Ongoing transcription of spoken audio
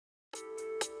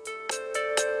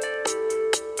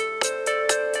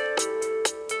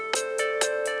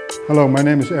Hello, my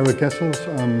name is Eric Kessels.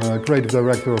 I'm Creative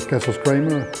Director of Kessels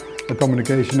Kramer, a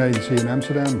communication agency in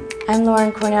Amsterdam. I'm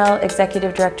Lauren Cornell,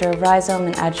 Executive Director of Rhizome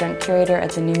and Adjunct Curator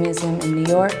at the New Museum in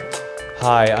New York.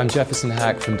 Hi, I'm Jefferson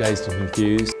Hack from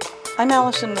Dazed&Confused. I'm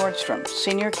Alison Nordstrom,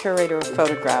 Senior Curator of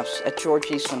Photographs at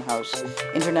George Eastman House,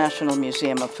 International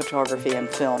Museum of Photography and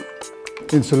Film.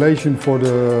 Installation for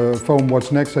the Foam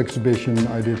What's Next exhibition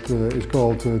I did is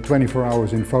called 24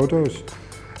 Hours in Photos.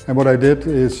 And what I did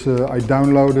is I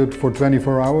downloaded for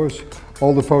 24 hours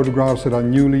all the photographs that are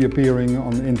newly appearing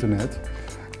on the internet.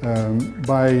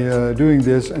 By doing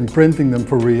this and printing them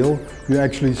for real, you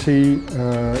actually see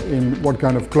in what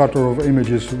kind of clutter of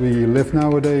images we live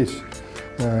nowadays.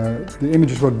 The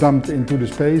images were dumped into the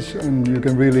space and you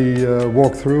can really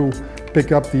walk through,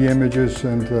 pick up the images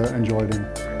and enjoy them.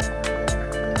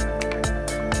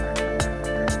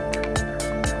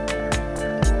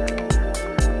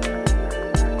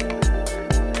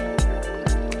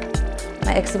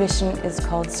 My exhibition is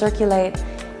called Circulate,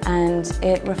 and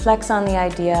it reflects on the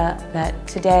idea that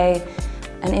today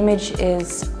an image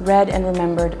is read and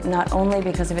remembered not only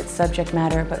because of its subject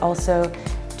matter, but also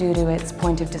due to its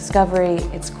point of discovery,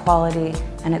 its quality,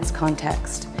 and its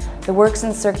context. The works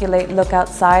in Circulate look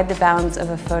outside the bounds of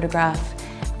a photograph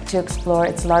to explore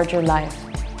its larger life,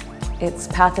 its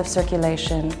path of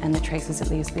circulation, and the traces it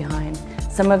leaves behind.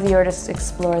 Some of the artists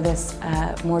explore this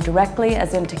more directly,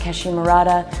 as in Takeshi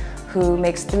Murata, who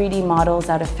makes 3D models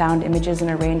out of found images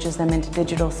and arranges them into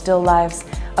digital still lifes.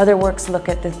 Other works look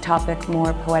at the topic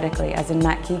more poetically, as in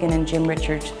Matt Keegan and Jim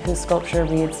Richards, whose sculpture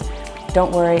reads,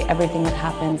 "Don't worry, everything that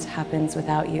happens, happens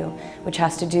without you," which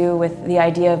has to do with the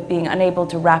idea of being unable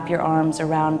to wrap your arms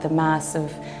around the mass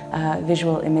of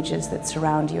visual images that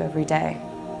surround you every day.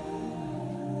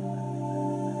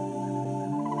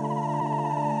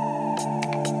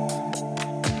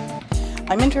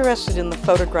 I'm interested in the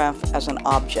photograph as an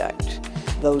object,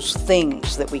 those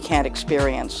things that we can't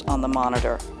experience on the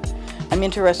monitor. I'm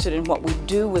interested in what we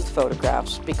do with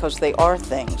photographs because they are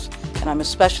things, and I'm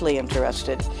especially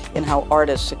interested in how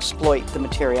artists exploit the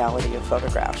materiality of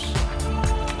photographs.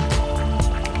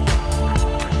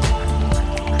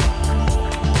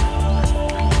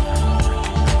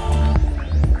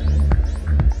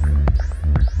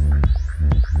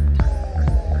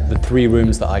 The 3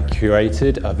 rooms that I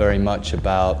curated are very much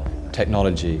about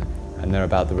technology, and they're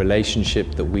about the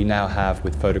relationship that we now have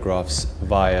with photographs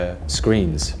via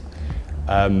screens.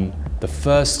 The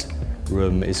first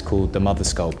room is called the Mother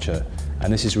Sculpture,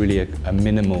 and this is really a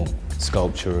minimal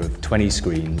sculpture of 20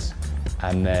 screens,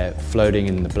 and they're floating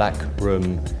in the black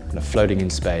room and are floating in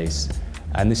space.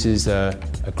 And this is a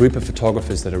group of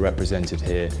photographers that are represented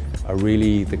here are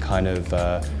really the kind of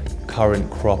current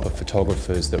crop of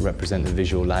photographers that represent the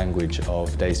visual language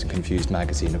of Dazed&Confused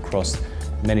magazine across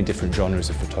many different genres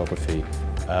of photography,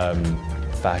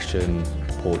 fashion,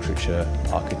 portraiture,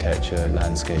 architecture,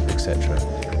 landscape, etc.